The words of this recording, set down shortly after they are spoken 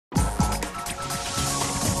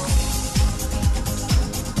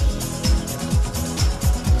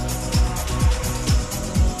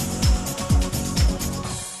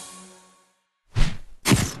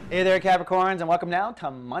Hey there, Capricorns, and welcome now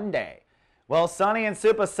to Monday. Well, sunny and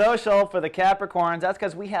super social for the Capricorns. That's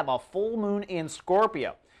because we have a full moon in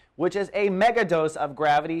Scorpio, which is a mega dose of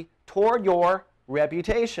gravity toward your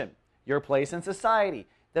reputation, your place in society,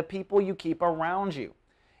 the people you keep around you.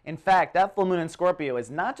 In fact, that full moon in Scorpio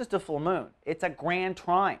is not just a full moon, it's a grand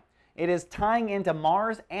trine. It is tying into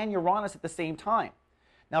Mars and Uranus at the same time.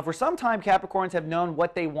 Now, for some time, Capricorns have known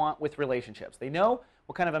what they want with relationships. They know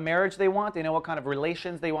what kind of a marriage they want. They know what kind of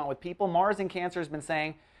relations they want with people. Mars in Cancer has been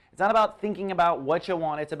saying it's not about thinking about what you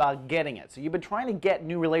want, it's about getting it. So you've been trying to get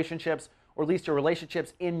new relationships, or at least your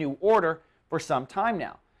relationships in new order, for some time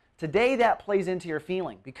now. Today, that plays into your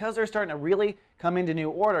feeling. Because they're starting to really come into new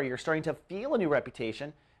order, you're starting to feel a new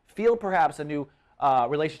reputation, feel perhaps a new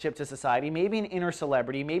relationship to society, maybe an inner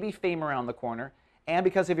celebrity, maybe fame around the corner. And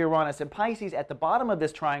because of Uranus and Pisces, at the bottom of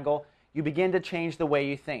this triangle, you begin to change the way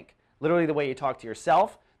you think. Literally the way you talk to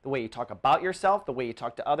yourself, the way you talk about yourself, the way you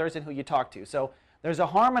talk to others, and who you talk to. So there's a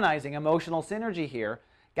harmonizing emotional synergy here,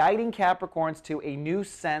 guiding Capricorns to a new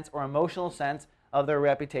sense or emotional sense of their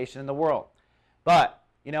reputation in the world. But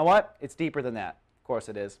you know what? It's deeper than that. Of course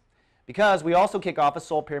it is. Because we also kick off a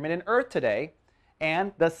soul pyramid in Earth today,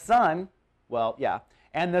 and the sun,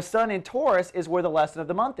 and the sun in Taurus is where the lesson of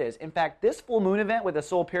the month is. In fact, this full moon event with the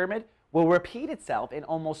soul pyramid will repeat itself in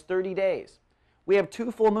almost 30 days. We have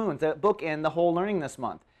two full moons that bookend the whole learning this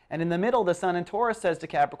month. And in the middle, the sun in Taurus says to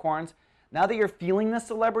Capricorns, now that you're feeling the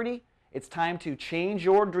celebrity, it's time to change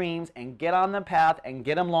your dreams and get on the path and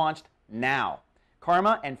get them launched now.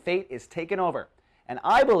 Karma and fate is taken over. And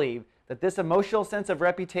I believe that this emotional sense of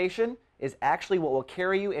reputation is actually what will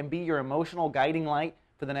carry you and be your emotional guiding light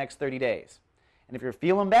for the next 30 days. And if you're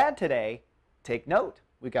feeling bad today, take note.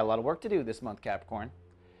 We've got a lot of work to do this month, Capricorn.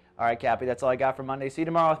 All right, Cappy, that's all I got for Monday. See you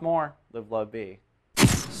tomorrow with more. Live, love, be.